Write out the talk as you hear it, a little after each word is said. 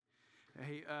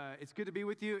Hey, it's good to be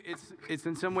with you. It's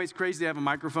in some ways crazy to have a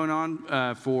microphone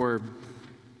on for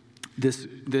this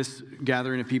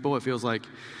gathering of people. It feels like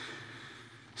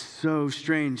so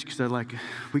strange because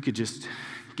we could just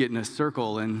get in a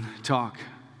circle and talk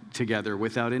together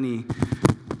without any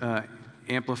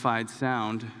amplified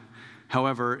sound.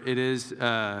 However, it is,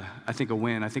 I think, a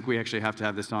win. I think we actually have to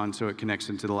have this on so it connects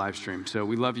into the live stream. So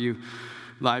we love you,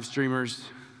 live streamers.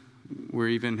 We're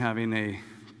even having a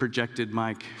projected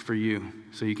mic for you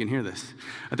so you can hear this.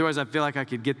 Otherwise, I feel like I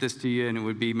could get this to you and it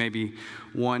would be maybe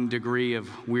 1 degree of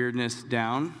weirdness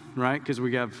down, right? Because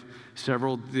we have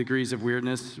several degrees of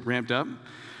weirdness ramped up.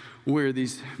 We wear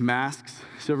these masks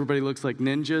so everybody looks like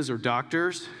ninjas or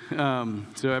doctors. I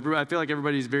feel like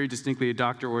everybody's very distinctly a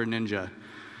doctor or a ninja.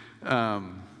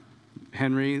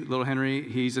 Little Henry,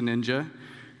 he's a ninja,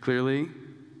 clearly.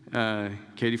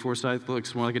 Katie Forsyth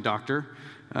looks more like a doctor.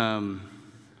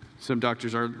 Some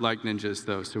doctors are like ninjas,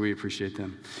 though, so we appreciate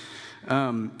them.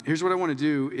 Here's what I want to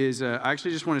do is I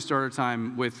actually just want to start our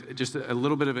time with just a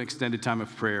little bit of an extended time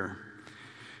of prayer.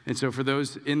 And so for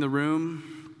those in the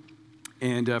room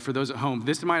and for those at home,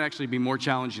 this might actually be more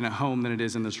challenging at home than it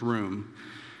is in this room,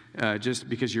 just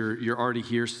because you're already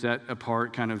here set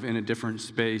apart kind of in a different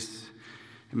space.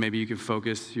 And maybe you can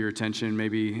focus your attention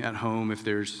maybe at home if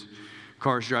there's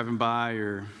cars driving by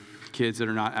or kids that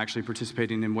are not actually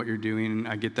participating in what you're doing.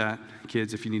 I get that,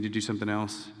 kids, if you need to do something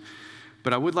else.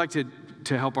 But I would like to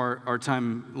help our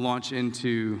time launch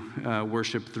into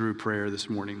worship through prayer this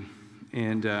morning.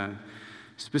 And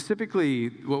specifically,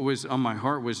 what was on my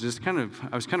heart was just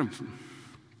I was kind of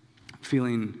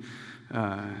feeling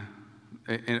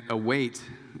a weight,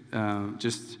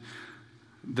 just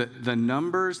the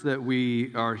numbers that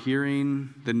we are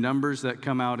hearing, the numbers that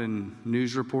come out in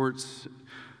news reports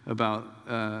about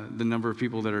the number of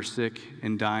people that are sick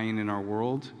and dying in our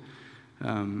world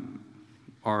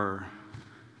are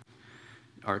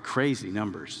crazy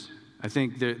numbers. I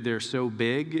think they're so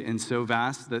big and so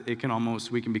vast that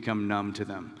we can become numb to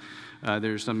them.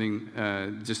 There's something,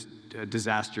 just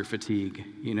disaster fatigue,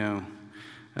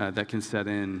 that can set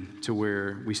in to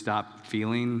where we stop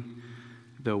feeling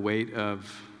the weight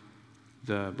of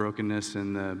the brokenness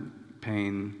and the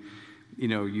pain.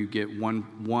 You get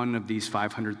one of these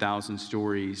 500,000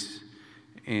 stories,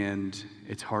 and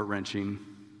it's heart-wrenching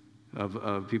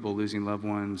of people losing loved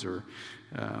ones or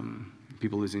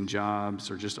people losing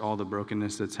jobs or just all the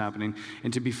brokenness that's happening.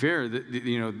 And to be fair,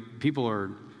 people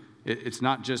are, it's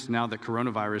not just now that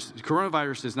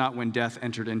coronavirus is not when death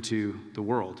entered into the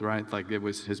world, right? Like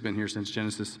has been here since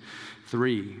Genesis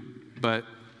 3. But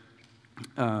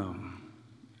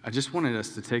I just wanted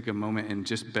us to take a moment and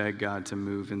just beg God to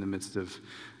move in the midst of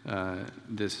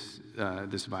this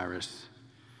virus,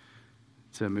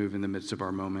 to move in the midst of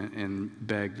our moment, and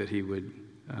beg that He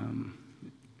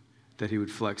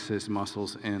would flex His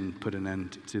muscles and put an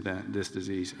end to this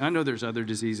disease. I know there's other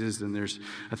diseases, and there's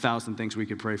 1,000 things we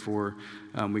could pray for.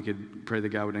 We could pray that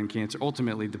God would end cancer.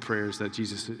 Ultimately, the prayers that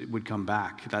Jesus would come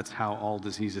back. That's how all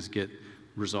diseases get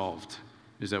resolved,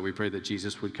 is that we pray that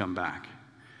Jesus would come back.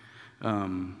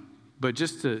 But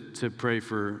just to pray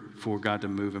for God to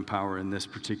move in power in this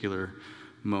particular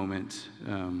moment,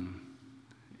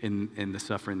 in the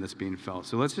suffering that's being felt.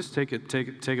 So let's just take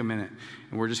a minute,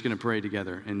 and we're just going to pray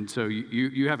together. And so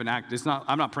you have an act.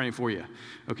 I'm not praying for you,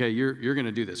 okay? You're going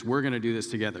to do this. We're going to do this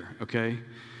together, okay?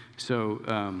 So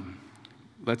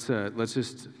let's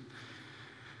just,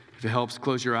 if it helps,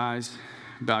 close your eyes,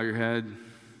 bow your head.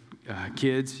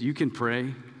 Kids, you can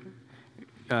pray.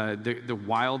 The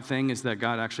wild thing is that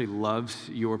God actually loves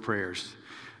your prayers.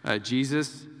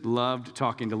 Jesus loved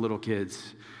talking to little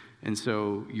kids. And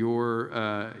so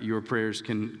your prayers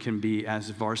can be as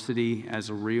varsity, as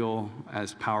real,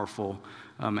 as powerful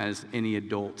as any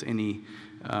adult, any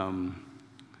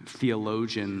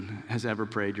theologian has ever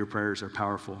prayed. Your prayers are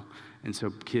powerful. And so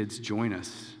kids, join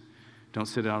us. Don't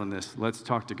sit out on this. Let's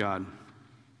talk to God.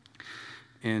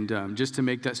 And just to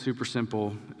make that super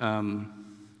simple,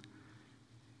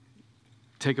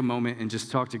 take a moment and just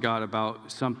talk to God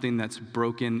about something that's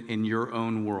broken in your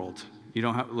own world. You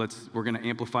don't have, we're going to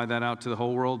amplify that out to the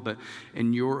whole world, but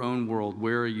in your own world,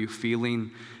 where are you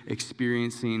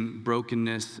experiencing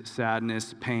brokenness,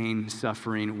 sadness, pain,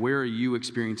 suffering? Where are you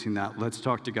experiencing that? Let's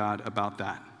talk to God about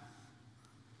that.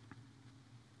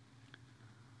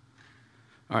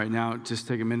 All right, now just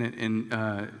take a minute and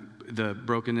the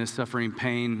brokenness, suffering,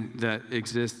 pain that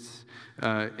exists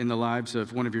in the lives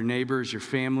of one of your neighbors, your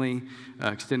family,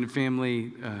 extended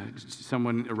family,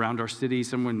 someone around our city,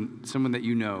 someone that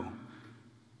you know.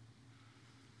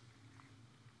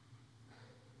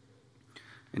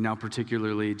 And now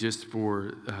particularly just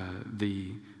for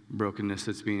the brokenness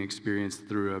that's being experienced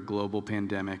through a global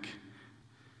pandemic.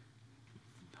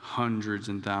 Hundreds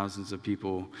and thousands of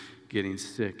people getting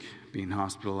sick, being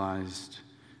hospitalized.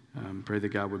 Pray that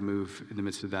God would move in the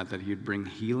midst of that he would bring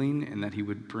healing and that he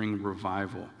would bring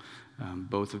revival.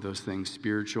 Both of those things,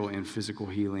 spiritual and physical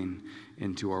healing,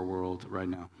 into our world right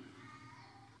now.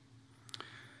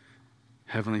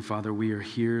 Heavenly Father, we are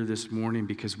here this morning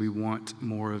because we want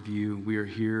more of you. We are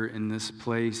here in this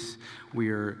place. We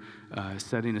are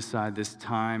setting aside this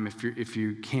time.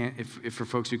 If for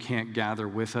folks who can't gather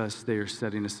with us, they are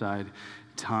setting aside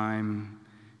time,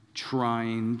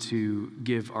 trying to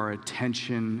give our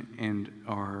attention and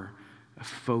our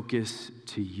focus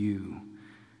to you.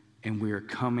 And we are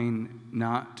coming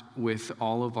not with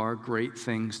all of our great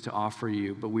things to offer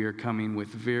you, but we are coming with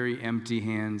very empty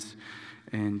hands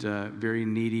and very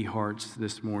needy hearts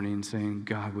this morning, saying,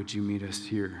 God, would you meet us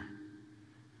here?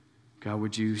 God,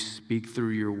 would you speak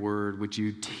through your word? Would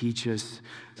you teach us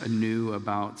anew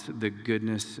about the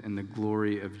goodness and the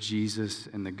glory of Jesus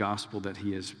and the gospel that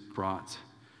he has brought?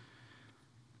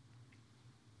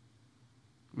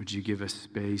 Would you give us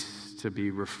space to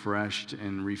be refreshed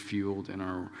and refueled in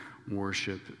our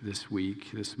worship this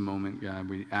week, this moment, God?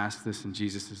 We ask this in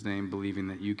Jesus' name, believing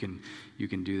that you can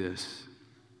do this.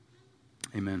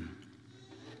 Amen.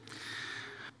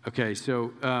 Okay,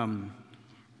 so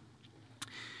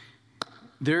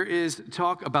there is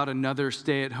talk about another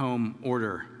stay-at-home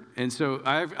order, and so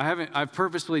I've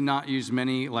purposely not used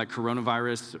many like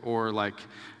coronavirus or like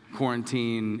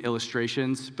quarantine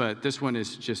illustrations, but this one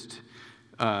is just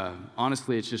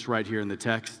honestly, it's just right here in the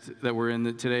text that we're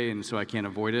in today, and so I can't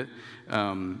avoid it.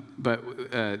 But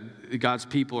God's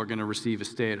people are going to receive a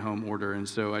stay-at-home order, and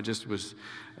so I just was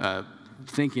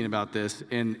thinking about this,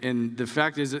 and the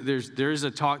fact is that there's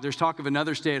talk of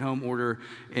another stay-at-home order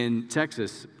in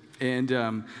Texas, and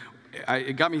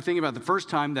it got me thinking about the first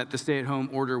time that the stay-at-home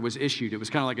order was issued. It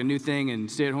was kind of like a new thing, and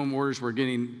stay-at-home orders were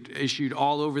getting issued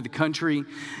all over the country,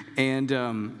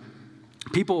 and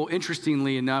people,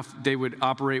 interestingly enough, they would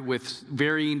operate with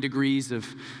varying degrees of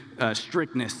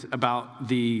strictness about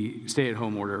the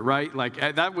stay-at-home order, right?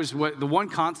 Like that was what the one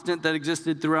constant that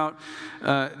existed throughout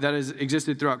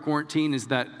quarantine is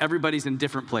that everybody's in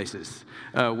different places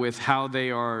with how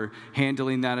they are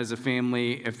handling that as a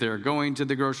family. If they're going to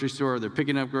the grocery store, they're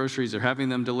picking up groceries, they're having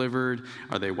them delivered.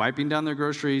 Are they wiping down their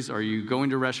groceries? Are you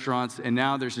going to restaurants? And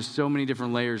now there's just so many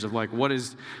different layers of like, what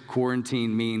does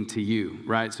quarantine mean to you,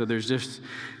 right? So there's just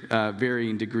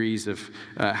varying degrees of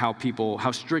how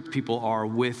strict people are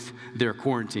with their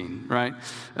quarantine, right?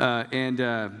 I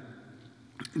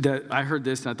heard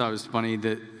this and I thought it was funny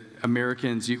that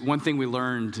Americans, one thing we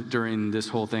learned during this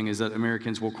whole thing is that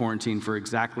Americans will quarantine for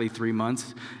exactly 3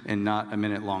 months and not a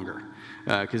minute longer.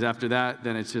 Because after that,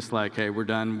 then it's just like, hey, we're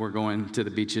done. We're going to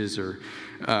the beaches or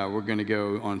we're going to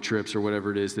go on trips or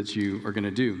whatever it is that you are going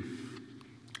to do.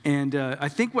 And I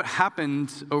think what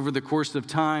happens over the course of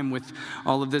time with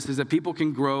all of this is that people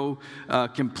can grow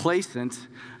complacent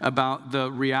about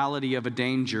the reality of a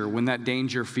danger when that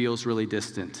danger feels really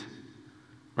distant.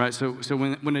 Right? So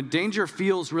when a danger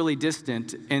feels really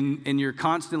distant and you're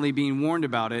constantly being warned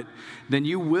about it, then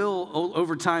you will,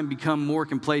 over time, become more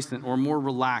complacent or more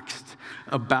relaxed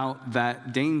about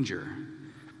that danger.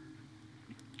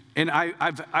 And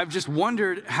I've just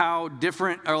wondered how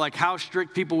different or like how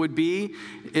strict people would be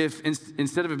if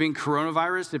instead of it being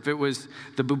coronavirus, if it was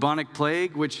the bubonic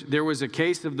plague, which there was a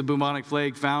case of the bubonic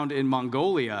plague found in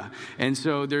Mongolia. And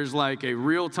so there's like a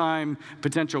real-time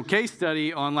potential case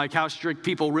study on like how strict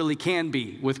people really can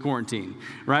be with quarantine,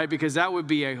 right? Because that would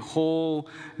be a whole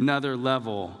nother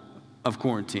level of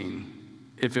quarantine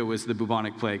if it was the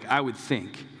bubonic plague, I would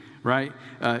think. Right?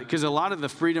 Because a lot of the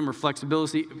freedom or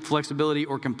flexibility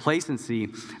or complacency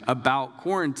about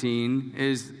quarantine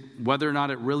is whether or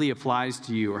not it really applies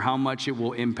to you or how much it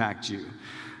will impact you.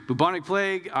 Bubonic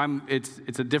plague,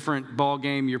 it's a different ball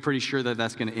game. You're pretty sure that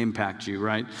that's going to impact you,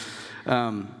 right?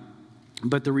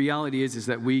 But the reality is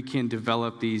that we can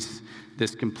develop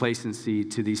this complacency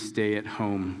to these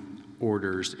stay-at-home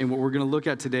orders. And what we're going to look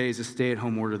at today is a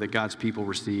stay-at-home order that God's people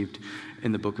received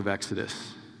in the book of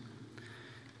Exodus.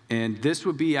 And this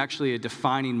would be actually a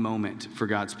defining moment for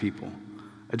God's people,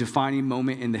 a defining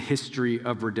moment in the history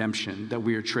of redemption that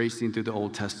we are tracing through the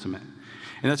Old Testament.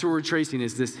 And that's what we're tracing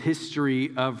is this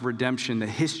history of redemption, the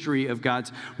history of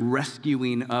God's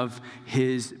rescuing of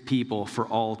his people for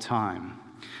all time.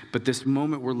 But this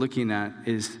moment we're looking at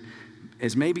is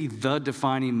maybe the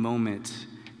defining moment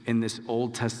in this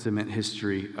Old Testament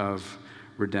history of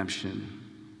redemption.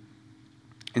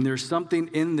 And there's something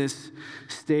in this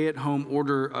stay-at-home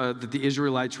order that the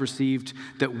Israelites received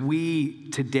that we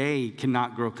today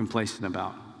cannot grow complacent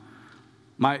about.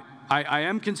 I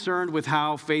am concerned with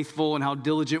how faithful and how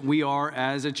diligent we are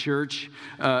as a church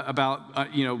about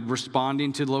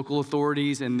responding to local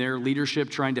authorities and their leadership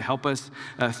trying to help us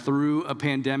through a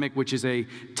pandemic, which is a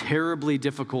terribly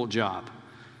difficult job.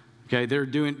 Okay, they're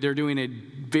doing a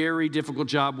very difficult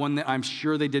job, one that I'm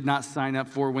sure they did not sign up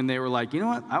for when they were like, you know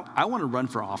what, I want to run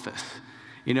for office.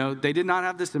 They did not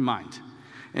have this in mind.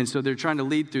 And so they're trying to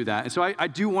lead through that. And so I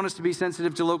do want us to be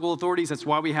sensitive to local authorities. That's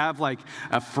why we have like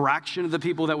a fraction of the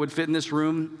people that would fit in this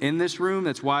room.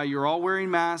 That's why you're all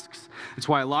wearing masks. That's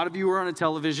why a lot of you are on a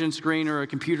television screen or a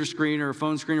computer screen or a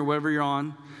phone screen or whatever you're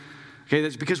on. Okay,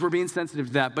 that's because we're being sensitive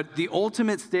to that. But the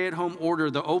ultimate stay-at-home order,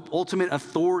 the ultimate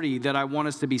authority that I want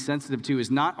us to be sensitive to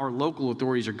is not our local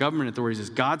authorities or government authorities, it's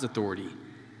God's authority.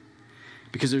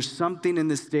 Because there's something in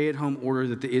the stay-at-home order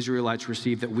that the Israelites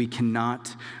received that we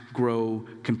cannot grow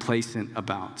complacent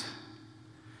about.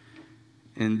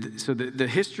 And so the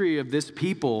history of this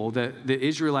people, the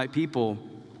Israelite people,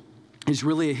 is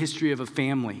really a history of a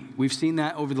family. We've seen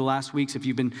that over the last weeks. If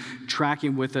you've been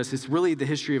tracking with us, it's really the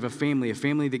history of a family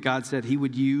that God said he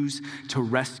would use to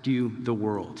rescue the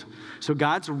world. So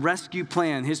God's rescue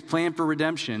plan, his plan for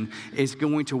redemption, is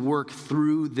going to work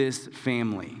through this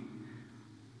family.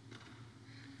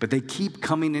 But they keep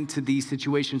coming into these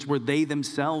situations where they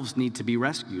themselves need to be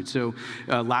rescued. So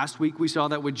last week we saw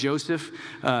that with Joseph,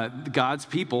 God's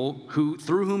people,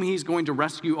 through whom he's going to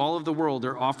rescue all of the world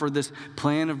or offer this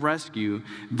plan of rescue,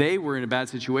 they were in a bad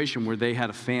situation where they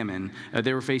had a famine.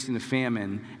 They were facing a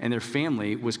famine, and their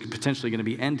family was potentially going to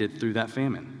be ended through that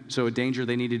famine. So a danger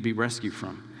they needed to be rescued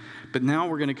from. But now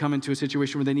we're going to come into a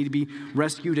situation where they need to be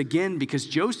rescued again because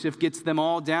Joseph gets them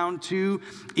all down to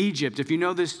Egypt. If you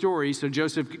know this story, so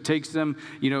Joseph takes them,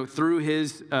 through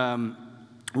his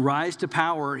rise to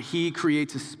power, he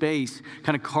creates a space,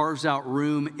 kind of carves out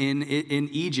room in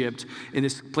Egypt, in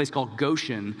this place called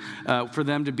Goshen, for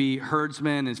them to be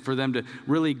herdsmen and for them to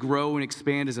really grow and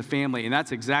expand as a family. And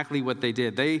that's exactly what they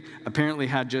did. They apparently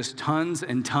had just tons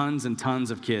and tons and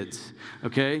tons of kids,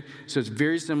 okay? So it's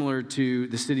very similar to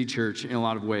the City Church in a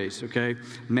lot of ways, okay?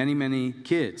 Many, many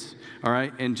kids, all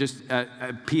right? And just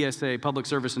a PSA, public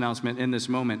service announcement in this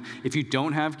moment. If you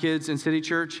don't have kids in City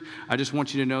Church, I just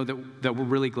want you to know that we're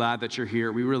really glad that you're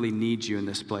here. We really need you in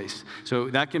this place. So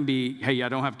that can be, hey, I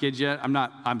don't have kids yet.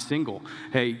 I'm single.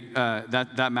 Hey,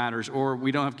 that matters. Or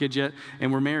we don't have kids yet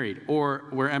and we're married. Or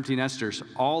we're empty nesters,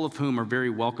 all of whom are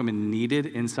very welcome and needed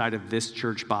inside of this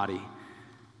church body.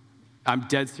 I'm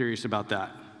dead serious about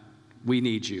that. We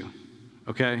need you,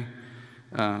 okay?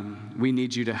 We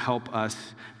need you to help us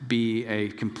be a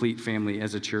complete family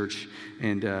as a church,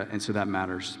 and so that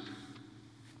matters.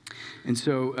 And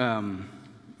so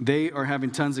they are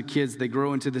having tons of kids. They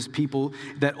grow into this people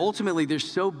that ultimately they're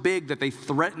so big that they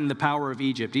threaten the power of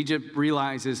Egypt. Egypt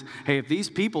realizes, hey, if these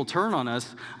people turn on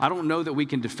us, I don't know that we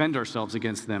can defend ourselves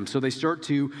against them. So they start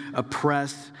to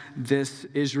oppress this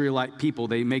Israelite people.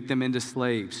 They make them into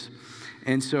slaves.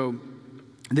 And so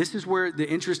this is where the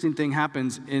interesting thing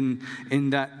happens in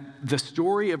that the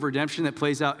story of redemption that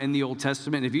plays out in the Old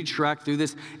Testament. If you track through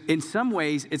this, in some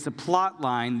ways, it's a plot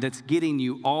line that's getting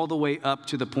you all the way up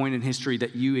to the point in history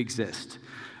that you exist.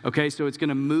 Okay, so it's going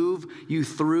to move you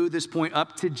through this point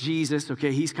up to Jesus.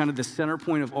 Okay, he's kind of the center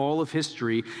point of all of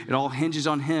history. It all hinges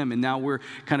on him, and now we're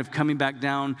kind of coming back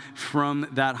down from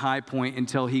that high point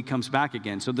until he comes back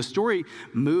again. So the story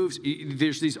moves.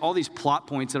 There's all these plot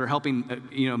points that are helping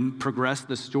progress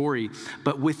the story,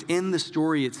 but within the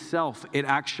story itself, it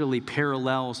actually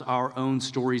parallels our own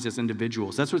stories as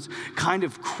individuals. That's what's kind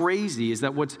of crazy, is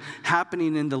that what's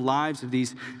happening in the lives of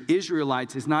these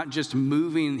Israelites is not just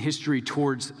moving history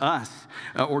towards us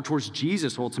or towards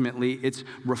Jesus ultimately. It's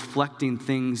reflecting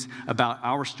things about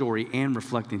our story and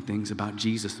reflecting things about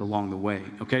Jesus along the way.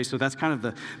 Okay, so that's kind of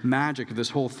the magic of this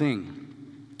whole thing.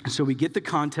 So we get the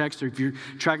context, or if you're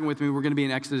tracking with me, we're going to be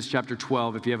in Exodus chapter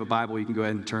 12. If you have a Bible, you can go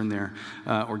ahead and turn there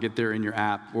or get there in your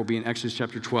app. We'll be in Exodus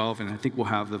chapter 12, and I think we'll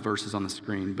have the verses on the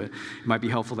screen, but it might be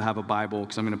helpful to have a Bible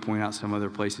because I'm going to point out some other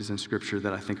places in Scripture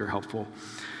that I think are helpful.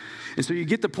 And so you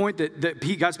get the point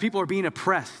that God's people are being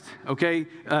oppressed, okay?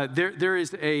 There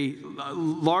is a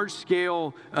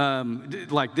large-scale,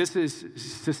 this is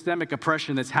systemic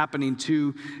oppression that's happening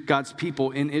to God's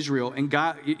people in Israel. And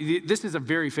this is a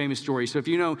very famous story. So if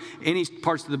you know any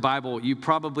parts of the Bible, you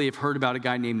probably have heard about a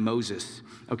guy named Moses,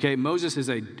 okay? Moses is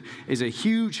a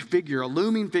huge figure, a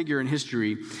looming figure in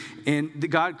history. And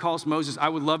God calls Moses. I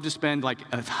would love to spend like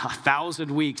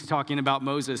 1,000 weeks talking about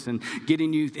Moses and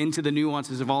getting you into the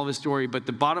nuances of all of his story, but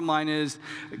the bottom line is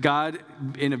God,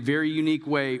 in a very unique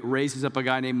way, raises up a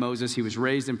guy named Moses. He was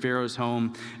raised in Pharaoh's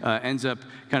home, ends up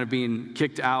kind of being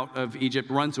kicked out of Egypt,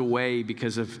 runs away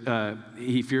because of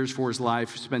he fears for his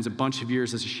life, spends a bunch of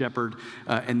years as a shepherd,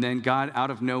 and then God,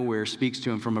 out of nowhere, speaks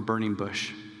to him from a burning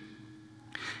bush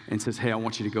and says, hey, I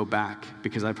want you to go back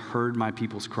because I've heard my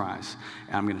people's cries,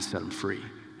 and I'm going to set them free.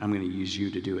 I'm going to use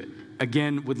you to do it.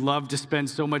 Again, would love to spend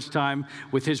so much time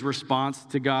with his response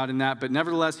to God in that, but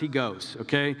nevertheless, he goes,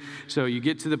 okay? So you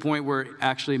get to the point where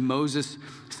actually Moses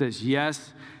says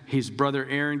yes. His brother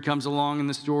Aaron comes along in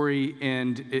the story,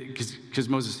 and because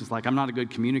Moses is like, I'm not a good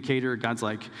communicator. God's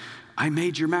like, I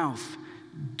made your mouth.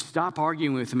 Stop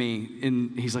arguing with me.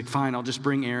 And he's like, fine, I'll just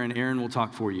bring Aaron. Aaron will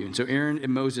talk for you. And so Aaron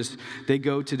and Moses, they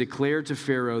go to declare to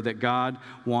Pharaoh that God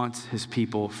wants his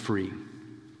people free.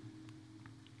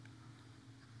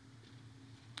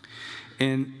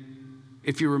 And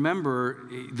if you remember,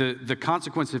 the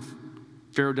consequence if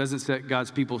Pharaoh doesn't set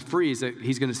God's people free is that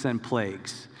he's going to send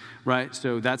plagues, right?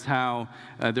 So that's how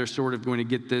they're sort of going to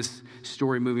get this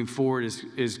story moving forward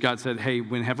is God said, hey,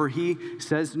 whenever he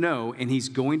says no, and he's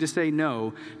going to say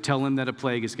no, tell him that a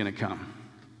plague is going to come.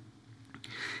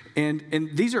 And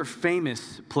these are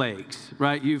famous plagues,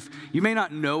 right? You may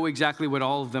not know exactly what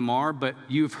all of them are, but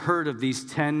you've heard of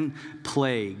these 10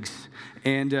 plagues.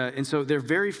 And so they're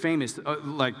very famous,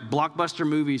 like blockbuster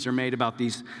movies are made about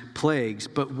these plagues.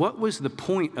 But what was the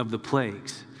point of the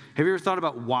plagues? Have you ever thought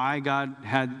about why God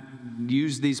had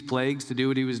used these plagues to do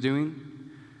what he was doing?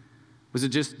 Was it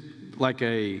just like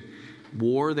a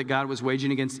war that God was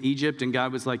waging against Egypt, and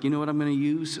God was like, you know what I'm going to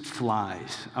use?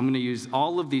 Flies. I'm going to use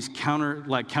all of these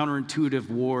counterintuitive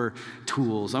war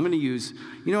tools. I'm going to use,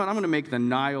 you know what? I'm going to make the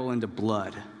Nile into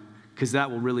blood because that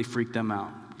will really freak them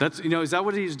out. That's, is that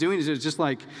what he's doing? Is it just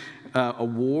like a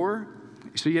war?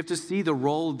 So you have to see the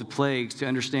role of the plagues to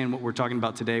understand what we're talking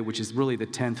about today, which is really the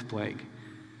 10th plague.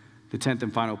 The 10th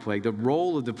and final plague. The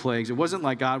role of the plagues, it wasn't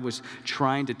like God was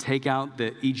trying to take out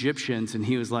the Egyptians and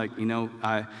he was like,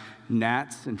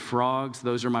 gnats and frogs,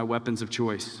 those are my weapons of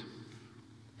choice.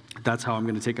 That's how I'm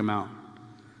going to take them out.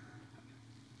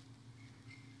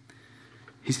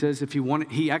 He says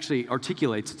he actually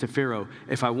articulates to Pharaoh,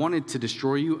 if I wanted to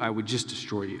destroy you, I would just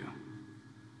destroy you.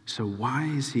 So why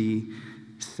is he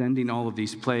sending all of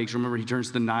these plagues? Remember, he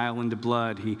turns the Nile into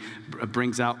blood. He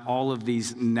brings out all of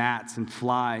these gnats and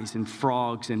flies and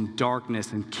frogs and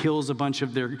darkness and kills a bunch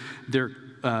of their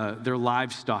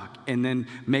livestock, and then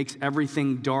makes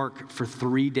everything dark for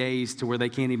 3 days to where they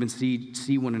can't even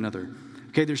see one another.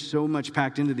 Okay, there's so much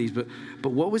packed into these, but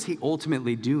what was he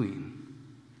ultimately doing?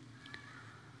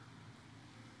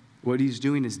 What he's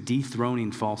doing is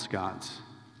dethroning false gods.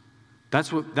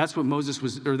 That's what Moses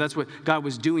was, or that's what God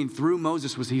was doing through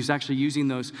Moses, was he was actually using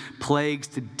those plagues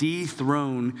to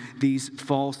dethrone these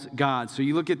false gods. So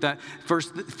you look at that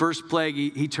first plague,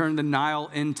 he turned the Nile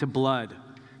into blood.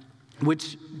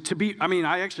 Which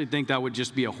I actually think that would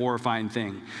just be a horrifying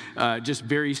thing. Just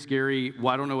very scary.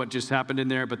 Well, I don't know what just happened in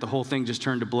there, but the whole thing just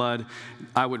turned to blood.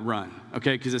 I would run,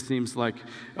 okay? Because it seems like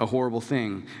a horrible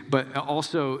thing. But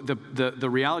also, the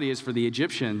reality is for the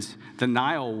Egyptians, the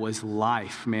Nile was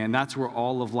life, man. That's where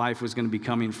all of life was going to be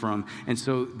coming from. And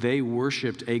so they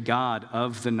worshiped a god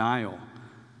of the Nile.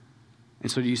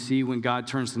 And so you see when God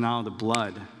turns the Nile to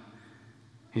blood,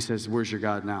 he says, where's your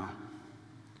God now?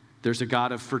 There's a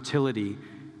god of fertility.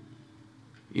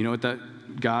 You know what that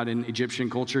god in Egyptian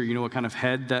culture, you know what kind of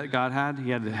head that god had? He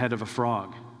had the head of a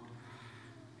frog.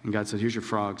 And God said, here's your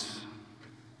frogs.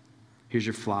 Here's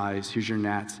your flies. Here's your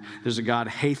gnats. There's a god,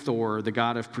 Hathor, the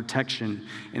god of protection,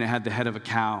 and it had the head of a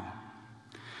cow.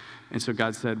 And so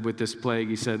God said, with this plague,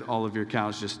 he said, all of your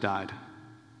cows just died.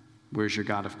 Where's your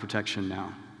god of protection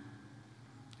now?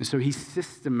 And so he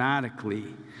systematically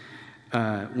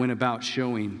went about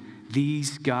showing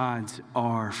these gods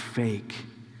are fake.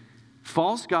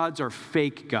 False gods are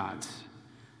fake gods.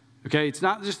 Okay, it's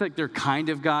not just like they're kind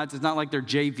of gods. It's not like they're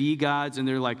JV gods and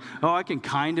they're like, oh, I can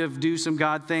kind of do some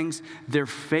God things. They're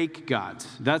fake gods.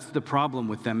 That's the problem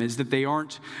with them, is that they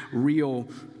aren't real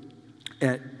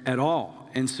at all.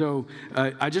 And so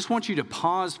I just want you to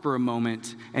pause for a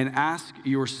moment and ask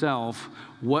yourself,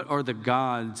 what are the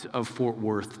gods of Fort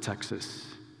Worth, Texas?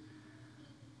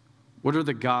 What are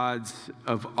the gods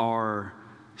of our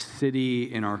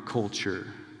city and our culture?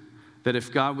 That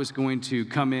if God was going to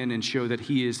come in and show that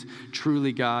he is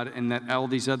truly God and that all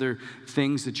these other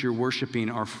things that you're worshiping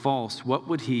are false, what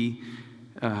would he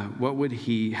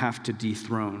have to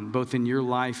dethrone, both in your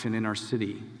life and in our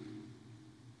city?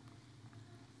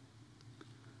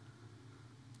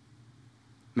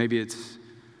 Maybe it's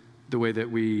the way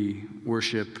that we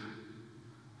worship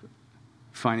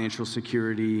financial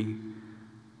security,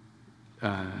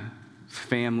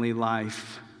 family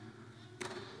life,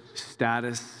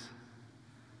 status.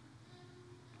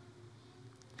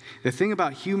 The thing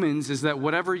about humans is that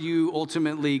whatever you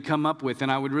ultimately come up with,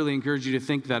 and I would really encourage you to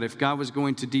think that if God was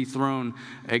going to dethrone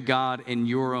a God in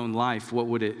your own life, what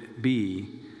would it be?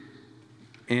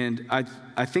 And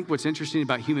I think what's interesting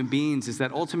about human beings is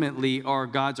that ultimately our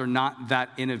gods are not that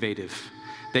innovative.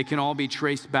 They can all be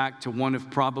traced back to one of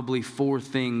probably four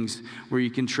things where you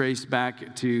can trace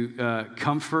back to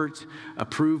comfort,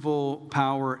 approval,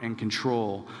 power, and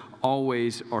control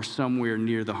always are somewhere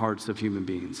near the hearts of human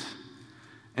beings.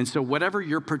 And so whatever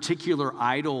your particular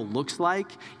idol looks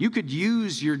like, you could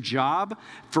use your job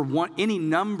for any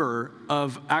number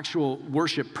of actual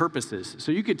worship purposes.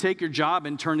 So you could take your job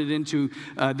and turn it into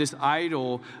this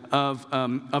idol of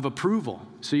approval.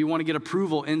 So you want to get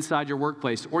approval inside your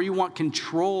workplace, or you want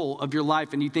control of your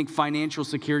life and you think financial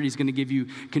security is going to give you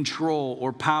control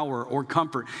or power or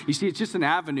comfort. You see, it's just an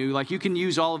avenue. Like, you can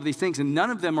use all of these things, and none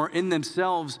of them are in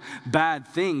themselves bad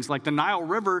things. Like the Nile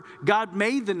River, God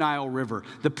made the Nile River.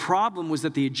 The problem was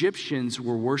that the Egyptians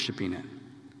were worshiping it.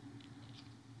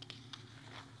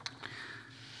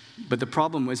 But the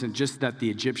problem wasn't just that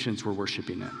the Egyptians were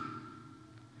worshiping it.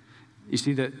 You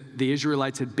see, that the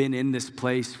Israelites had been in this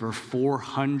place for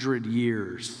 400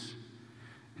 years.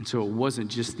 And so it wasn't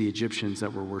just the Egyptians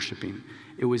that were worshiping.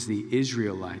 It was the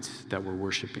Israelites that were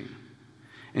worshiping.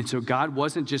 And so God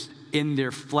wasn't just in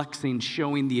there flexing,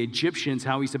 showing the Egyptians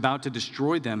how he's about to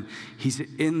destroy them. He's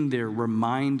in there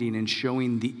reminding and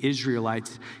showing the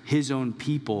Israelites, his own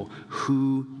people,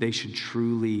 who they should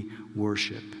truly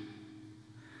worship.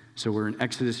 So we're in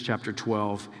Exodus chapter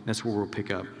 12. That's where we'll pick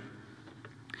up.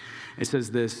 It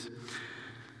says this.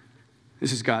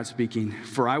 This is God speaking.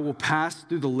 For I will pass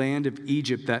through the land of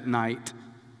Egypt that night,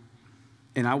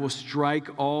 and I will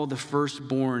strike all the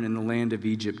firstborn in the land of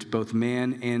Egypt, both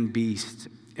man and beast.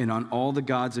 And on all the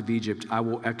gods of Egypt I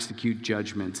will execute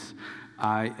judgments.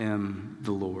 I am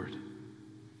the Lord.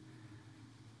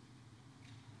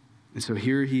 And so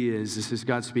here he is. This is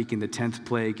God speaking, the 10th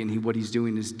plague, and what he's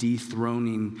doing is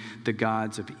dethroning the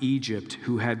gods of Egypt,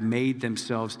 who had made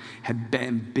themselves, had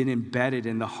been embedded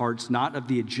in the hearts, not of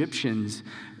the Egyptians,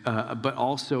 but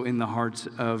also in the hearts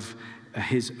of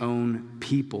his own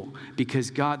people.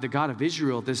 Because God, the God of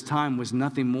Israel at this time, was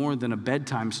nothing more than a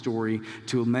bedtime story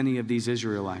to many of these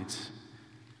Israelites.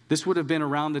 This would have been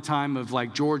around the time of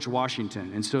like George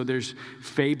Washington. And so there's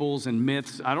fables and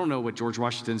myths. I don't know what George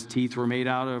Washington's teeth were made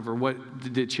out of or what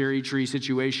the cherry tree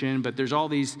situation, but there's all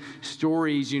these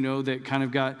stories, that kind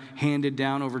of got handed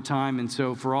down over time. And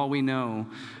so for all we know,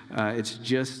 it's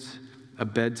just a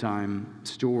bedtime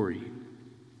story.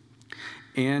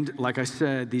 And like I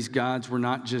said, these gods were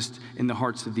not just in the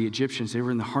hearts of the Egyptians, they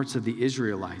were in the hearts of the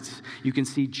Israelites. You can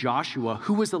see Joshua,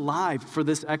 who was alive for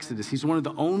this Exodus. He's one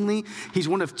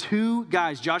of two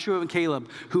guys, Joshua and Caleb,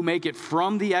 who make it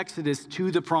from the Exodus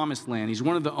to the promised land. He's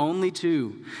one of the only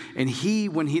two. And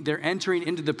when they're entering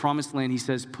into the promised land, he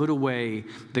says, put away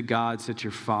the gods that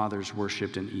your fathers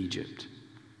worshiped in Egypt.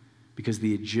 Because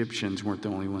the Egyptians weren't the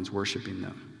only ones worshiping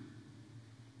them.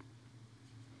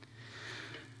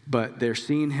 But they're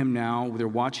seeing him now. They're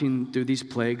watching through these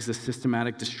plagues, the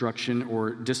systematic destruction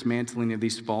or dismantling of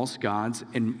these false gods.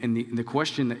 And the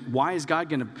question that why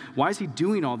is he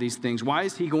doing all these things? Why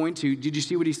is he going to, did you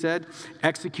see what he said?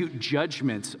 Execute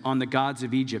judgments on the gods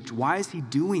of Egypt. Why is he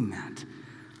doing that?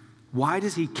 Why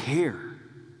does he care?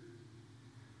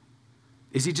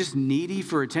 Is he just needy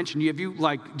for attention? Have you,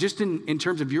 just in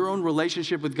terms of your own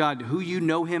relationship with God, who you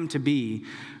know him to be,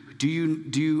 do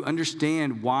you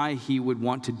understand why he would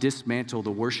want to dismantle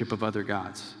the worship of other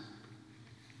gods?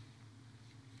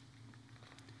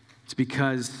 It's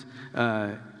because,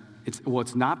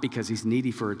 it's not because he's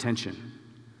needy for attention.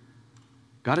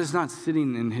 God is not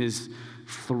sitting in his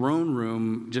throne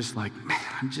room just like,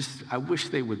 man, I wish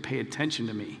they would pay attention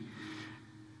to me.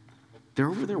 They're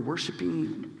over there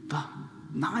worshiping the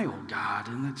Nile god,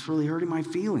 and that's really hurting my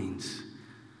feelings.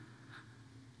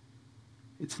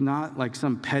 It's not like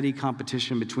some petty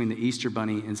competition between the Easter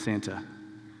Bunny and Santa,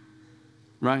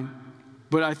 right?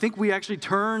 But I think we actually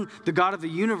turn the God of the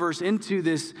universe into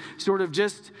this sort of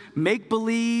just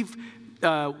make-believe,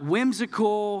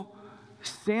 whimsical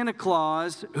Santa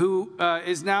Claus who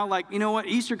is now like, you know what,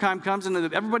 Easter time comes and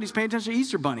everybody's paying attention to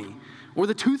Easter Bunny or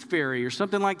the Tooth Fairy or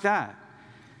something like that.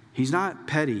 He's not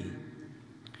petty.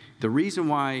 The reason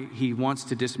why he wants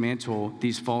to dismantle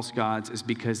these false gods is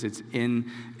because it's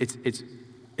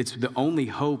the only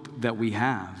hope that we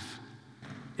have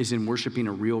is in worshiping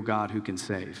a real God who can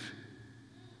save.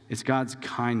 It's God's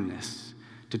kindness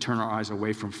to turn our eyes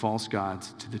away from false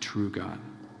gods to the true God.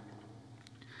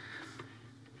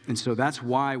 And so that's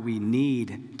why we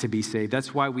need to be saved.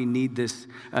 That's why we need this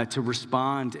to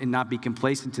respond and not be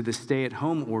complacent to the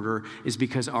stay-at-home order, is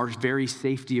because our very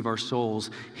safety of our souls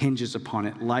hinges upon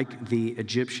it, like the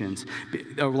Egyptians,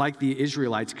 or like the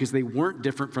Israelites, because they weren't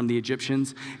different from the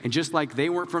Egyptians. And just like they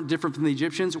weren't different from the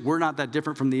Egyptians, we're not that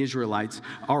different from the Israelites.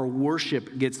 Our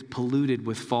worship gets polluted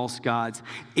with false gods.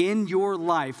 In your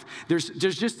life, there's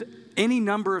just any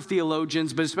number of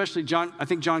theologians, but especially I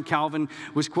think John Calvin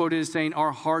was quoted as saying,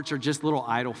 our hearts are just little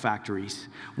idol factories.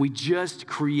 We just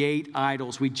create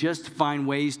idols. We just find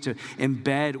ways to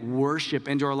embed worship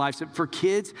into our lives. For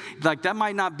kids, like that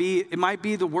might not be, it might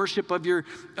be the worship of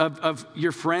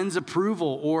your friend's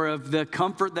approval, or of the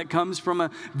comfort that comes from a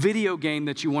video game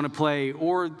that you want to play,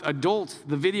 or adults,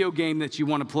 the video game that you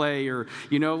want to play, or,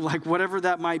 like whatever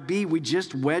that might be. We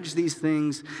just wedge these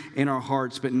things in our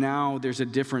hearts. But now there's a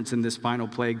difference in this final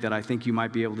plague that I think you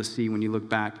might be able to see when you look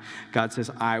back. God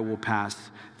says, I will pass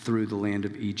through the land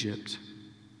of Egypt.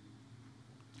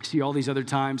 See, all these other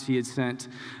times he had sent,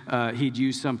 he'd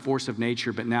used some force of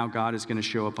nature, but now God is going to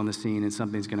show up on the scene and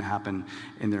something's going to happen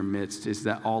in their midst, is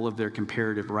that all of their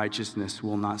comparative righteousness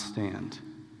will not stand.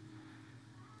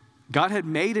 God had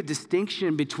made a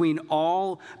distinction between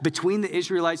the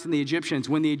Israelites and the Egyptians.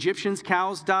 When the Egyptians'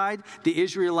 cows died, the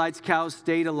Israelites' cows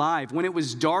stayed alive. When it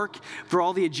was dark for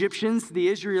all the Egyptians, the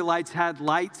Israelites had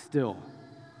light still.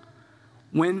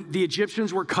 When the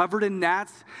Egyptians were covered in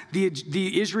gnats,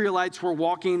 the Israelites were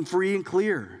walking free and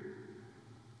clear.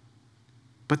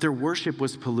 But their worship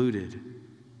was polluted.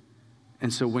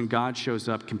 And so when God shows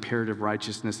up, comparative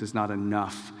righteousness is not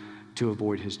enough to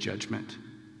avoid his judgment.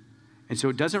 And so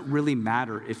it doesn't really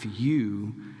matter if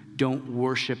you don't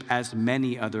worship as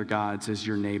many other gods as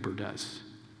your neighbor does.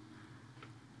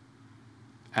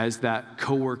 As that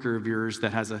coworker of yours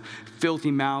that has a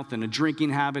filthy mouth and a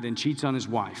drinking habit and cheats on his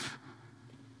wife.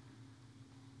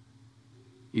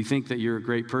 You think that you're a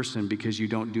great person because you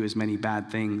don't do as many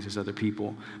bad things as other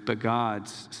people. But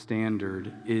God's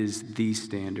standard is the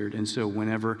standard. And so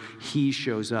whenever he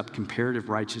shows up, comparative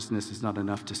righteousness is not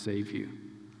enough to save you.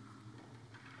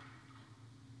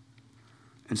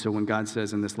 And so when God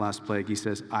says in this last plague, he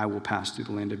says, I will pass through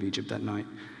the land of Egypt that night,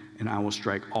 and I will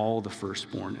strike all the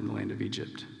firstborn in the land of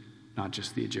Egypt, not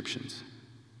just the Egyptians.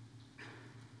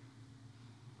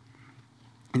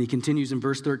 And he continues in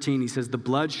verse 13, he says, the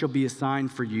blood shall be a sign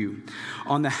for you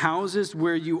on the houses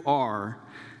where you are,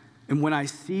 and when I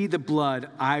see the blood,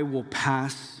 I will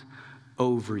pass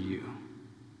over you.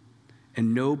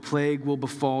 And no plague will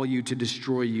befall you to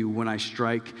destroy you when I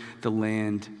strike the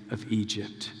land of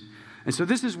Egypt. And so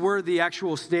this is where the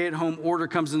actual stay-at-home order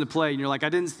comes into play. And you're like, I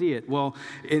didn't see it. Well,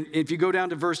 if you go down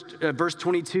to verse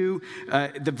 22,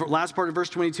 the last part of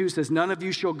verse 22 says, none of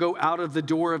you shall go out of the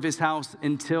door of his house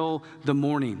until the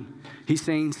morning. He's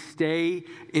saying, stay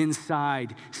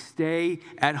inside. Stay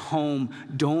at home.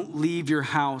 Don't leave your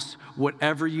house,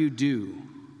 whatever you do.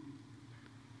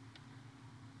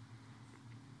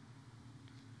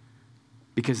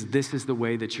 Because this is the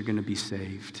way that you're going to be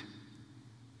saved.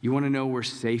 You want to know where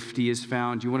safety is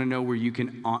found? You want to know where you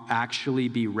can actually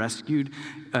be rescued?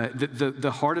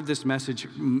 The heart of this message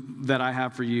that I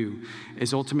have for you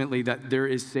is ultimately that there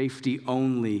is safety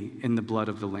only in the blood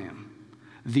of the Lamb.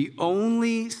 The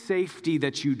only safety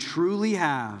that you truly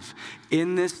have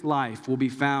in this life will be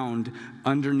found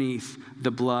underneath the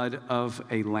blood of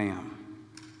a lamb.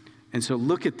 And so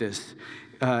look at this.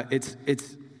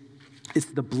 It's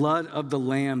the blood of the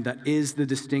Lamb that is the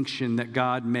distinction that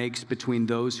God makes between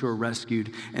those who are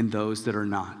rescued and those that are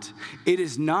not. It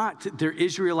is not their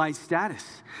Israelite status.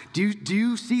 Do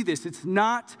you see this? It's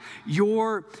not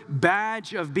your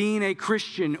badge of being a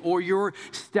Christian or your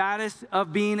status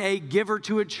of being a giver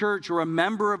to a church or a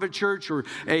member of a church or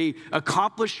a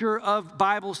accomplisher of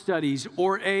Bible studies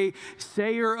or a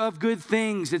sayer of good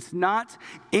things. It's not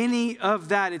any of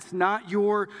that. It's not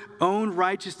your own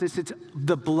righteousness. It's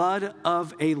the blood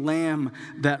of a lamb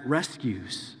that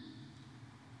rescues.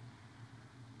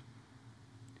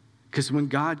 Because when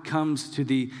God comes to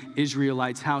the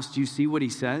Israelites' house, do you see what he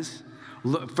says?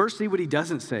 First, see what he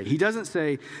doesn't say. He doesn't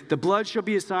say, the blood shall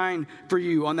be a sign for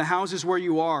you on the houses where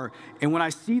you are. And when I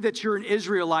see that you're an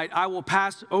Israelite, I will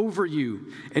pass over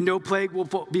you, and no plague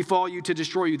will befall you to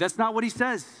destroy you. That's not what he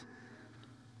says.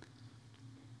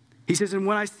 He says, and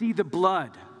when I see the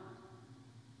blood,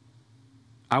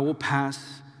 I will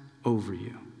pass over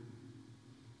you.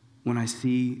 When I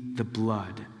see the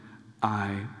blood,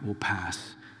 I will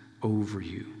pass over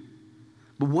you.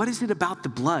 But what is it about the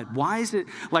blood? Why is it,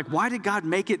 why did God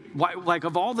make it,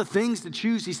 of all the things to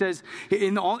choose, he says,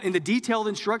 in the detailed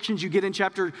instructions you get in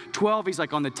chapter 12, he's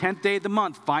like, on the 10th day of the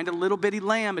month, find a little bitty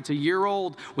lamb, it's a year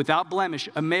old, without blemish,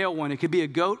 a male one. It could be a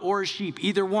goat or a sheep,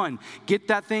 either one. Get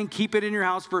that thing, keep it in your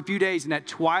house for a few days, and at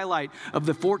twilight of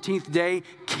the 14th day,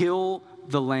 kill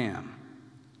the lamb.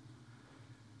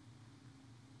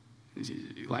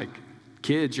 Like,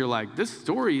 kids, you're like, this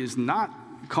story is not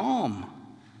calm.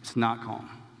 It's not calm.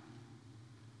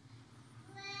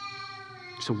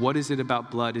 So what is it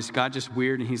about blood? Is God just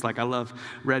weird and he's like, I love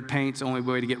red paint. It's the only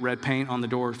way to get red paint on the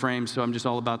door frame, so I'm just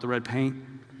all about the red paint?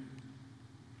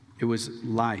 It was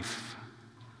life.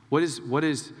 What is,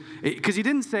 because he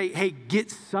didn't say, hey,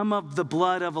 get some of the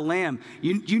blood of a lamb.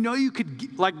 You know you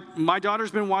could, like my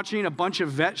daughter's been watching a bunch of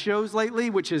vet shows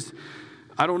lately, which is,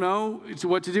 I don't know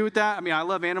what to do with that. I mean, I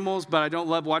love animals, but I don't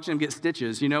love watching them get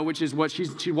stitches, which is what she's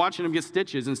watching them get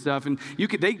stitches and stuff. And you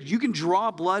can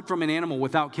draw blood from an animal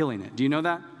without killing it. Do you know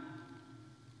that?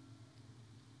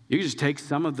 You can just take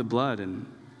some of the blood,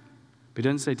 but he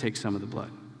doesn't say take some of the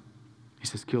blood. He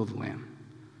says kill the lamb.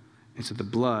 And so the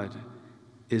blood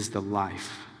is the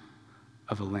life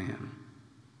of a lamb.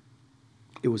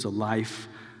 It was a life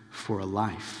for a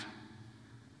life.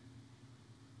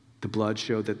 The blood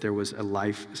showed that there was a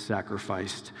life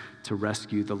sacrificed to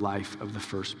rescue the life of the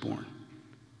firstborn.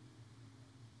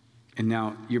 And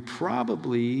now you're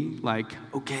probably like,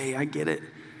 okay, I get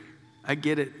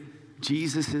it.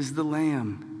 Jesus is the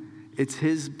lamb. It's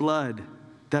his blood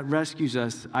that rescues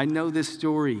us. I know this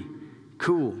story.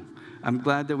 Cool. I'm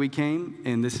glad that we came,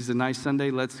 and this is a nice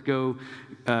Sunday. Let's go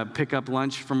pick up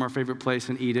lunch from our favorite place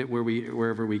and eat it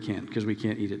wherever we can, because we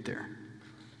can't eat it there.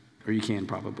 Or you can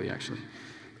probably, actually.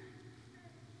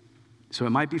 So it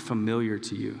might be familiar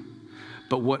to you,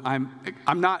 but what I'm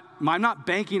not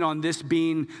banking on this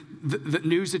being the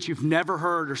news that you've never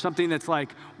heard or something that's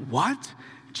like, what?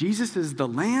 Jesus is the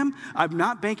Lamb? I'm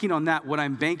not banking on that. What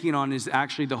I'm banking on is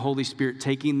actually the Holy Spirit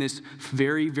taking this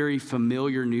very, very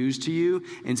familiar news to you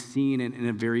and seeing it in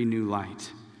a very new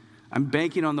light. I'm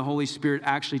banking on the Holy Spirit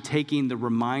actually taking the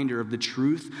reminder of the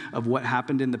truth of what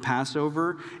happened in the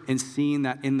Passover and seeing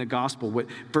that in the gospel. What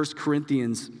 1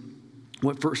 Corinthians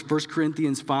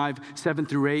 5, 7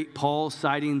 through 8, Paul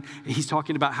citing, he's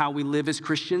talking about how we live as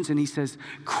Christians, and he says,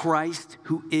 Christ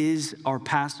who is our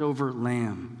Passover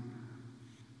lamb.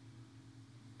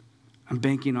 I'm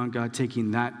banking on God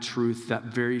taking that truth, that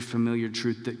very familiar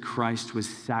truth that Christ was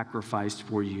sacrificed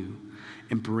for you,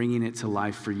 and bringing it to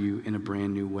life for you in a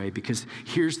brand new way. Because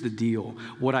here's the deal.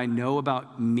 What I know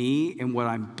about me and what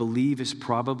I believe is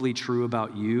probably true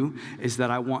about you is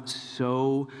that I want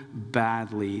so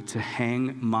badly to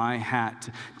hang my hat,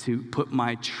 to put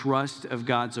my trust of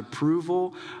God's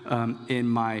approval in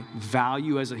my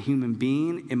value as a human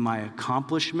being, in my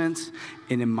accomplishments,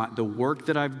 and in the work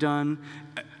that I've done.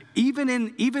 Even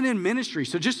in ministry.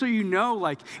 So just so you know,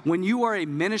 like when you are a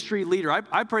ministry leader,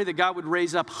 I pray that God would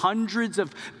raise up hundreds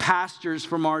of pastors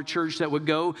from our church that would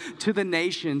go to the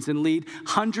nations and lead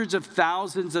hundreds of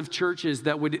thousands of churches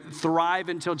that would thrive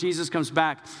until Jesus comes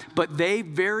back. But they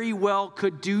very well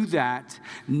could do that,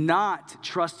 not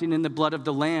trusting in the blood of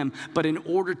the Lamb, but in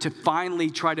order to finally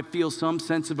try to feel some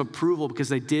sense of approval because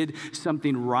they did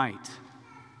something right.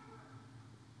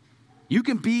 You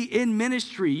can be in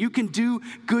ministry. You can do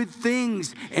good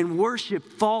things and worship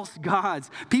false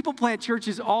gods. People plant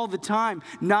churches all the time,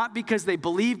 not because they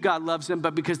believe God loves them,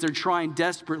 but because they're trying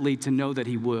desperately to know that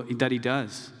He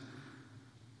does.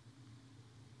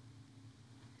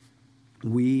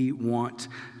 We want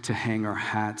to hang our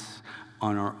hats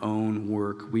on our own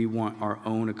work. We want our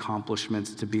own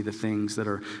accomplishments to be the things that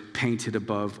are painted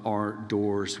above our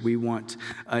doors. We want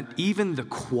even the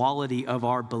quality of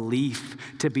our belief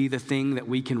to be the thing that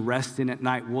we can rest in at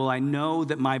night. Well, I know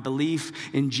that my belief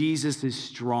in Jesus is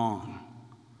strong.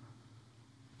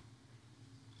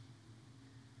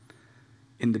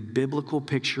 In the biblical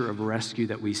picture of rescue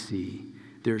that we see,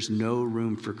 there's no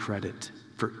room for credit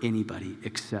for anybody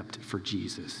except for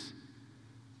Jesus.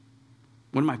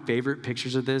 One of my favorite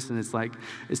pictures of this, and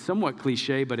it's somewhat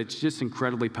cliche, but it's just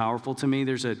incredibly powerful to me.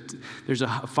 There's a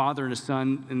father and a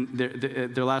son, and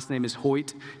their last name is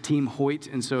Hoyt, Team Hoyt.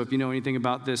 And so if you know anything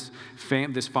about this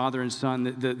father and son,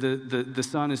 the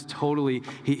son is totally,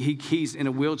 he's in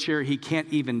a wheelchair. He can't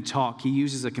even talk. He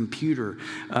uses a computer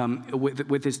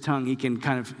with his tongue. He can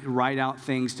kind of write out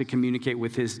things to communicate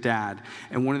with his dad.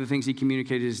 And one of the things he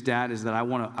communicated to his dad is that I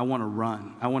want to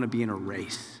run. I want to be in a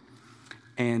race.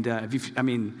 And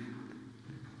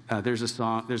There's a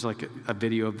song, there's like a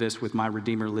video of this with My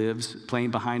Redeemer Lives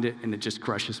playing behind it, and it just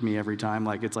crushes me every time.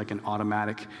 Like it's like an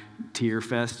automatic tear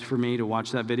fest for me to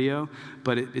watch that video.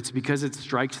 But it's because it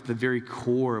strikes the very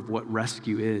core of what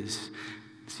rescue is.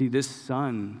 See, this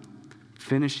son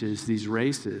finishes these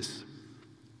races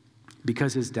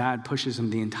because his dad pushes him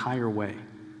the entire way.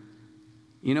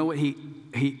 You know what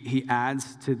he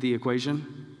adds to the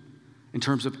equation in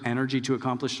terms of energy to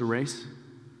accomplish the race?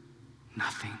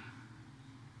 Nothing.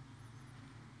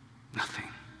 Nothing.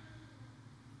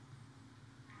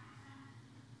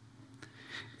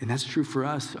 And that's true for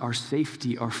us. Our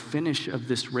safety, our finish of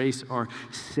this race, our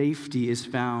safety is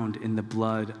found in the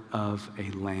blood of a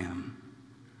lamb.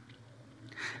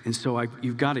 And so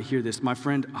you've got to hear this. My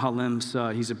friend Halim Suh,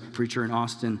 he's a preacher in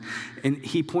Austin, and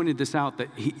he pointed this out that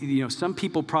some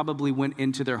people probably went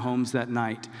into their homes that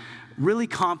night really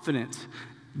confident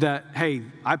that, hey,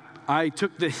 I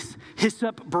took this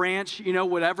hyssop branch,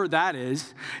 whatever that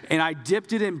is, and I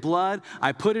dipped it in blood.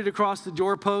 I put it across the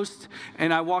doorpost,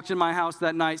 and I walked in my house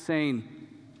that night saying,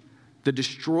 the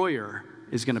destroyer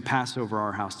is going to pass over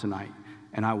our house tonight,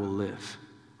 and I will live.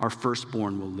 Our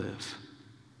firstborn will live.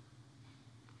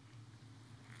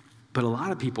 But a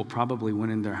lot of people probably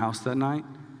went in their house that night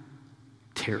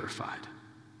terrified,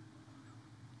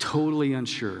 totally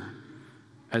unsure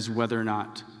as whether or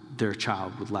not their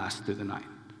child would last through the night.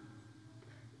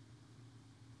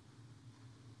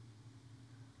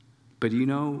 But do you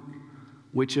know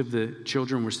which of the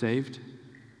children were saved?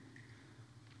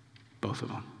 Both of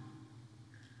them.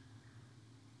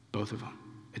 Both of them.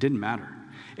 It didn't matter.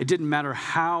 It didn't matter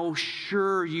how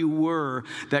sure you were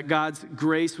that God's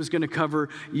grace was going to cover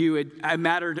you. It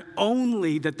mattered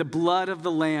only that the blood of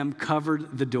the Lamb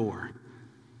covered the door.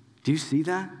 Do you see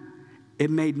that? It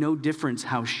made no difference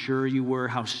how sure you were,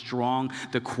 how strong,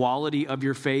 the quality of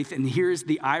your faith. And here's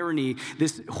the irony.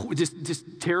 This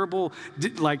terrible,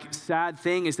 sad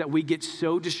thing is that we get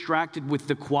so distracted with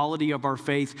the quality of our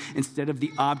faith instead of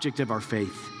the object of our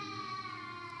faith.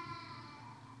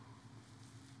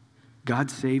 God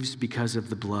saves because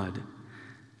of the blood.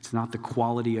 It's not the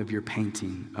quality of your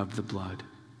painting of the blood.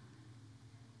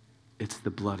 It's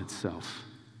the blood itself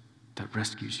that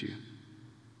rescues you.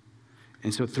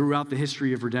 And so throughout the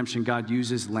history of redemption, God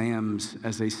uses lambs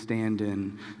as a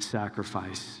stand-in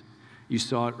sacrifice. You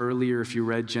saw it earlier if you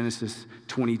read Genesis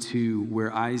 22,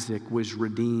 where Isaac was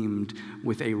redeemed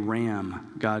with a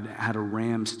ram. God had a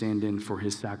ram stand in for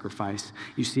his sacrifice.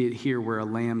 You see it here where a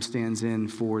lamb stands in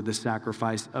for the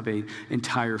sacrifice of an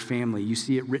entire family. You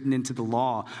see it written into the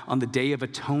law. On the Day of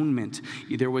Atonement,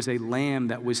 there was a lamb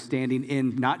that was standing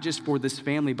in, not just for this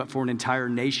family, but for an entire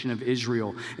nation of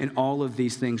Israel. And all of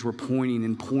these things were pointing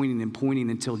and pointing and pointing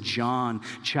until John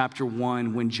chapter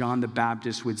 1, when John the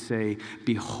Baptist would say,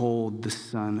 behold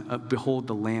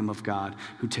the Lamb of God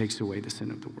who takes away the sin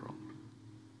of the world.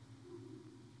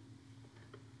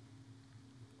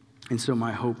 And so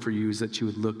my hope for you is that you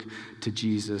would look to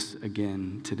Jesus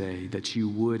again today, that you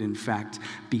would, in fact,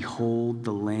 behold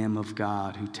the Lamb of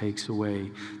God who takes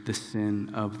away the sin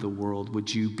of the world.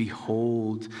 Would you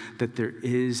behold that there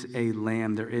is a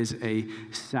lamb, there is a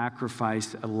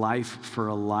sacrifice, a life for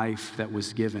a life that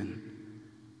was given?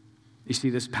 You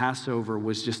see, this Passover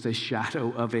was just a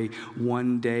shadow of a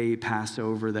one-day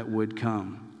Passover that would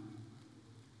come.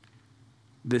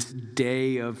 This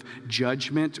day of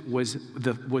judgment was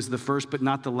the first, but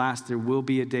not the last. There will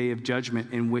be a day of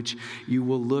judgment in which you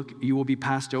will be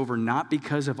passed over, not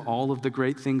because of all of the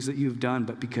great things that you've done,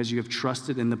 but because you have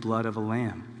trusted in the blood of a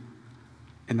lamb.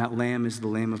 And that lamb is the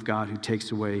Lamb of God who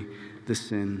takes away the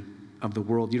sin of the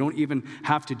world. You don't even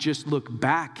have to just look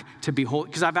back to behold,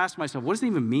 because I've asked myself, what does it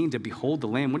even mean to behold the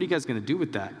Lamb? What are you guys going to do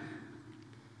with that?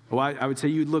 Well, I would say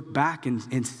you'd look back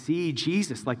and see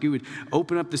Jesus, like you would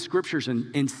open up the scriptures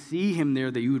and see him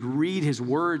there, that you would read his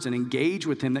words and engage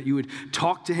with him, that you would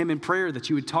talk to him in prayer, that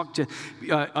you would talk to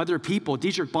other people.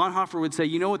 Dietrich Bonhoeffer would say,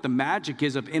 you know what the magic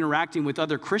is of interacting with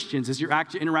other Christians is you're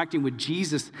actually interacting with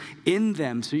Jesus in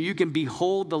them. So you can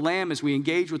behold the Lamb as we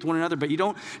engage with one another, but you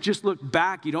don't just look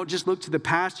back. You don't just look to the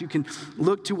past. You can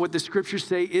look to what the scriptures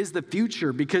say is the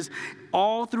future, because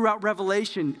all throughout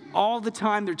Revelation, all the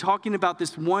time, they're talking about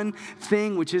this one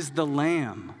thing, which is the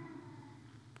Lamb.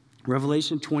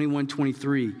 Revelation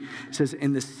 21:23 says,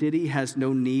 and the city has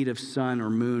no need of sun or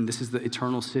moon. This is the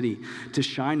eternal city to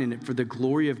shine in it, for the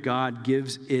glory of God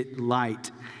gives it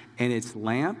light, and its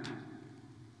lamp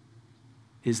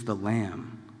is the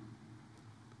Lamb.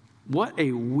 What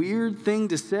a weird thing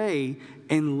to say,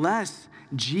 unless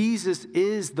Jesus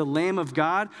is the Lamb of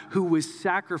God who was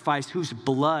sacrificed, whose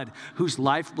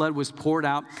lifeblood was poured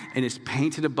out and is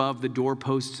painted above the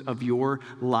doorposts of your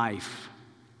life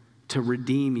to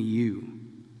redeem you.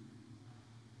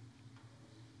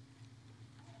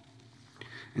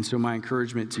 And so my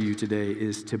encouragement to you today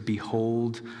is to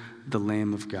behold the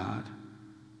Lamb of God.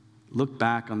 Look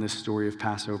back on this story of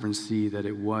Passover and see that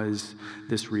it was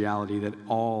this reality that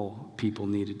all people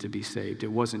needed to be saved.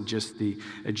 It wasn't just the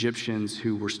Egyptians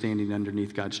who were standing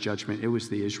underneath God's judgment. It was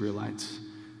the Israelites.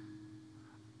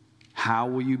 How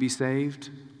will you be saved?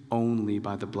 Only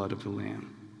by the blood of the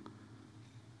Lamb.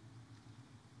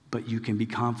 But you can be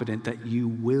confident that you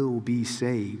will be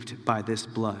saved by this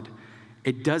blood.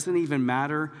 It doesn't even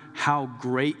matter how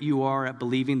great you are at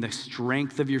believing, the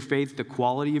strength of your faith, the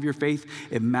quality of your faith.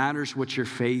 It matters what your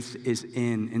faith is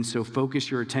in. And so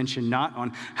focus your attention not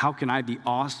on how can I be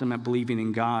awesome at believing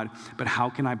in God, but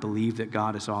how can I believe that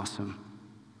God is awesome?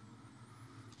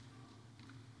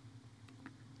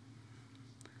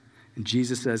 And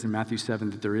Jesus says in Matthew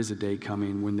 7 that there is a day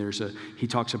coming when he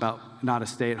talks about not a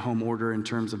stay-at-home order in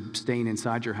terms of staying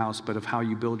inside your house, but of how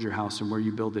you build your house and where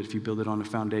you build it. If you build it on a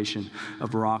foundation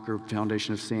of rock or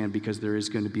foundation of sand, because there is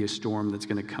going to be a storm that's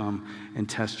going to come and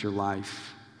test your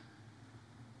life.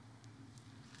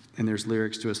 And there's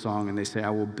lyrics to a song, and they say, I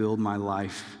will build my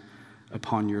life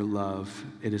upon your love.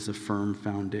 It is a firm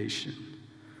foundation.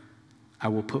 I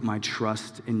will put my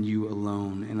trust in you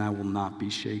alone, and I will not be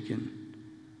shaken.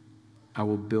 I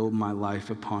will build my life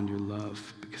upon your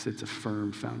love because it's a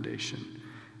firm foundation.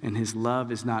 And his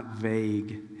love is not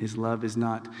vague. His love is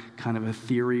not kind of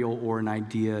ethereal or an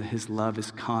idea. His love is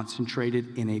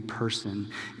concentrated in a person,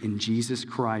 in Jesus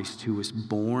Christ, who was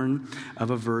born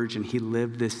of a virgin. He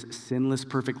lived this sinless,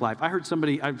 perfect life. I heard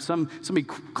somebody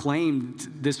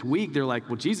claimed this week, they're like,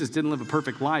 well, Jesus didn't live a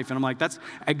perfect life. And I'm like, that's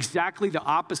exactly the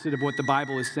opposite of what the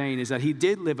Bible is saying, is that he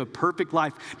did live a perfect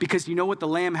life, because you know what the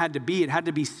lamb had to be? It had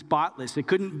to be spotless. It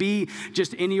couldn't be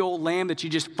just any old lamb that you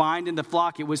just find in the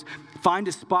flock. It was find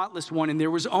a spotless one, and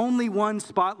there was only one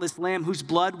spotless lamb whose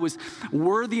blood was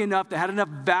worthy enough, that had enough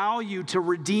value to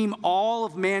redeem all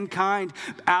of mankind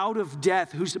out of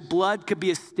death, whose blood could be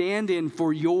a stand-in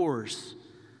for yours.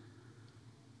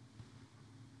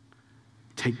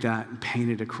 Take that and paint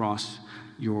it across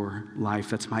your life.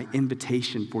 That's my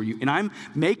invitation for you. And I'm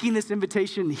making this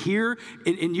invitation here,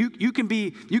 and you can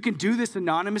do this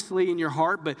anonymously in your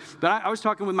heart, but I was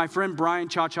talking with my friend Brian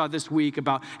Cha-Cha this week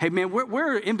about, hey man,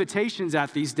 where are invitations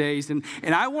at these days? And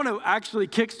I want to actually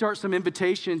kickstart some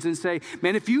invitations and say,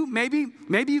 man, if you, maybe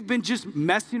you've been just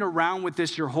messing around with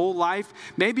this your whole life.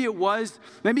 Maybe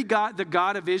God, the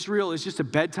God of Israel, is just a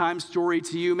bedtime story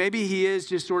to you. Maybe he is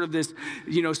just sort of this,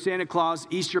 Santa Claus,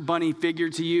 Easter bunny figure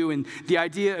to you, and the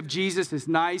idea of Jesus is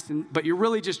nice, but you're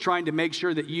really just trying to make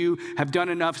sure that you have done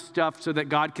enough stuff so that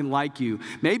God can like you.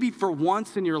 Maybe for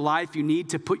once in your life, you need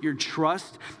to put your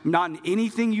trust not in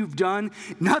anything you've done,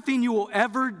 nothing you will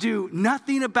ever do,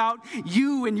 nothing about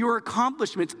you and your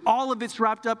accomplishments. All of it's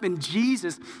wrapped up in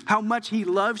Jesus, how much he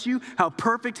loves you, how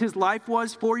perfect his life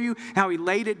was for you, how he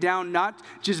laid it down not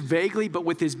just vaguely, but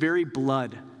with his very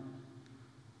blood.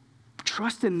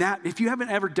 Trust in that. If you haven't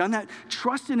ever done that,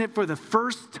 trust in it for the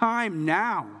first time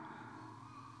now.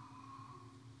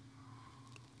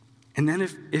 And then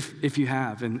if you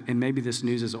have, and maybe this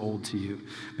news is old to you,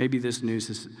 maybe this news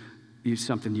is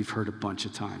something you've heard a bunch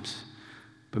of times,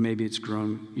 but maybe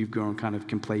you've grown kind of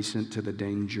complacent to the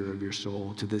danger of your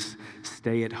soul, to this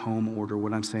stay-at-home order.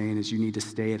 What I'm saying is you need to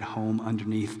stay at home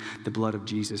underneath the blood of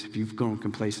Jesus. If you've grown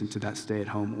complacent to that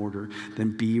stay-at-home order,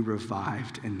 then be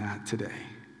revived in that today.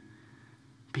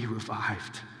 Be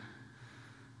revived.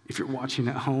 If you're watching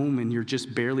at home and you're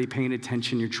just barely paying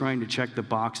attention, you're trying to check the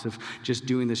box of just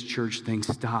doing this church thing,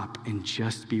 stop and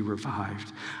just be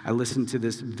revived. I listened to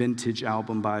this vintage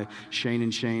album by Shane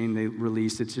and Shane they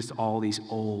released. It's just all these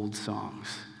old songs,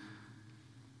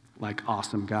 like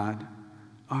Awesome God.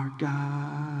 Our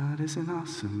God is an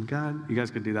awesome God. You guys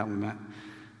could do that one, Matt.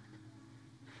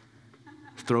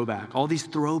 Throwback, all these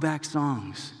throwback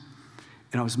songs.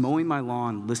 And I was mowing my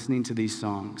lawn listening to these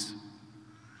songs.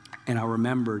 And I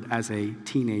remembered as a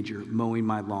teenager mowing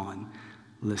my lawn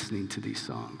listening to these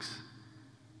songs.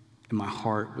 And my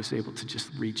heart was able to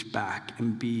just reach back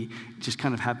and just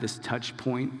kind of have this touch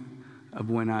point of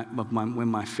when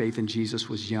my faith in Jesus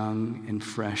was young and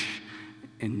fresh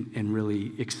and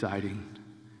really exciting.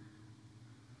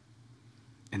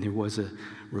 And there was a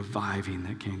reviving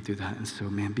that came through that. And so,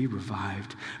 man, be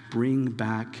revived. Bring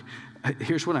back,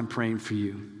 here's what I'm praying for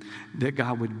you, that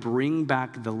God would bring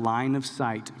back the line of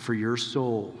sight for your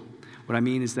soul. What I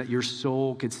mean is that your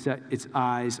soul could set its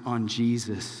eyes on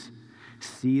Jesus.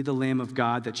 See the Lamb of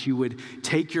God, that you would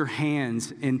take your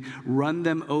hands and run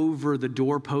them over the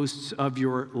doorposts of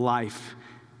your life.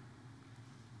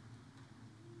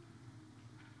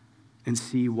 and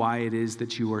see why it is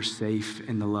that you are safe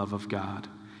in the love of God.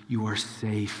 You are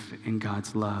safe in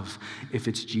God's love if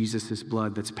it's Jesus'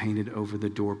 blood that's painted over the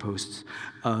doorposts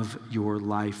of your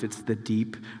life. It's the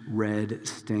deep red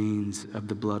stains of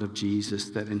the blood of Jesus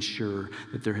that ensure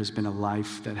that there has been a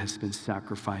life that has been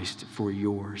sacrificed for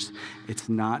yours. It's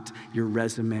not your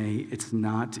resume. It's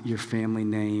not your family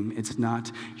name. It's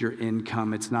not your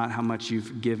income. It's not how much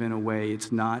you've given away.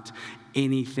 It's not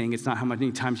anything. It's not how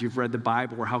many times you've read the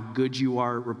Bible or how good you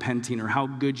are at repenting or how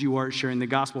good you are at sharing the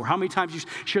gospel or how many times you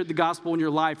shared the gospel in your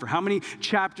life or how many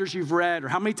chapters you've read or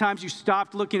how many times you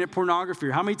stopped looking at pornography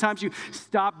or how many times you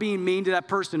stopped being mean to that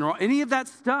person or any of that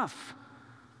stuff.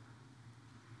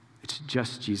 It's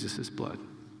just Jesus' blood.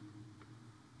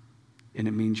 And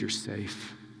it means you're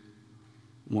safe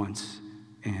once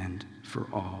and for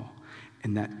all.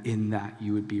 And that in that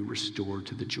you would be restored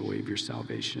to the joy of your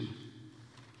salvation.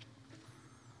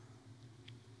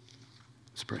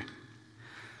 Let's pray.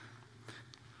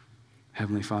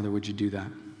 Heavenly Father, would you do that?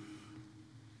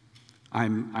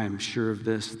 I'm sure of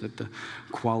this, that the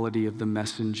quality of the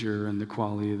messenger and the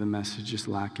quality of the message is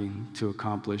lacking to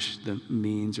accomplish the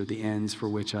means or the ends for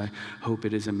which I hope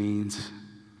it is a means.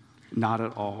 Not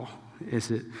at all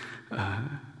is it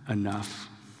enough.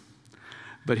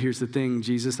 But here's the thing,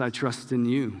 Jesus, I trust in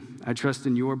you. I trust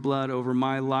in your blood over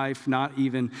my life, not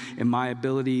even in my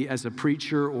ability as a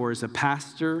preacher or as a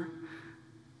pastor.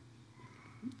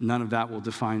 None of that will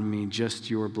define me, just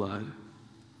your blood.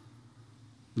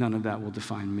 None of that will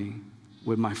define me.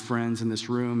 Would my friends in this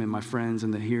room and my friends in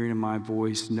the hearing of my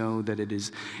voice know that it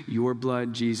is your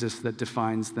blood, Jesus, that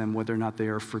defines them, whether or not they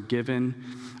are forgiven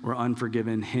or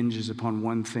unforgiven, hinges upon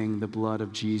one thing, the blood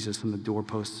of Jesus on the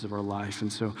doorposts of our life.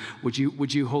 And so would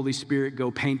you, Holy Spirit,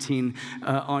 go painting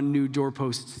on new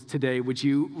doorposts today? Would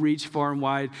you reach far and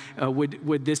wide?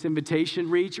 Would this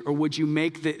invitation reach, or would you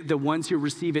make the ones who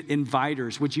receive it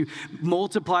inviters? Would you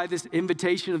multiply this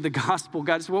invitation of the gospel?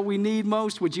 God, it's what we need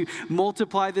most. Would you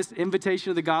multiply this invitation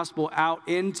of the gospel out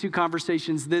into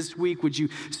conversations this week? Would you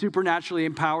supernaturally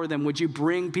empower them? Would you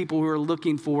bring people who are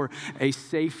looking for a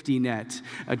safety net,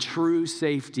 a true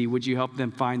safety? Would you help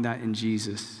them find that in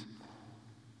Jesus?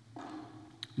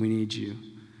 We need you.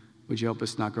 Would you help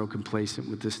us not grow complacent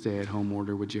with this stay-at-home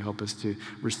order? Would you help us to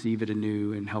receive it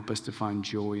anew and help us to find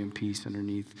joy and peace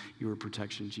underneath your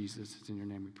protection, Jesus? It's in your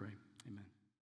name we pray.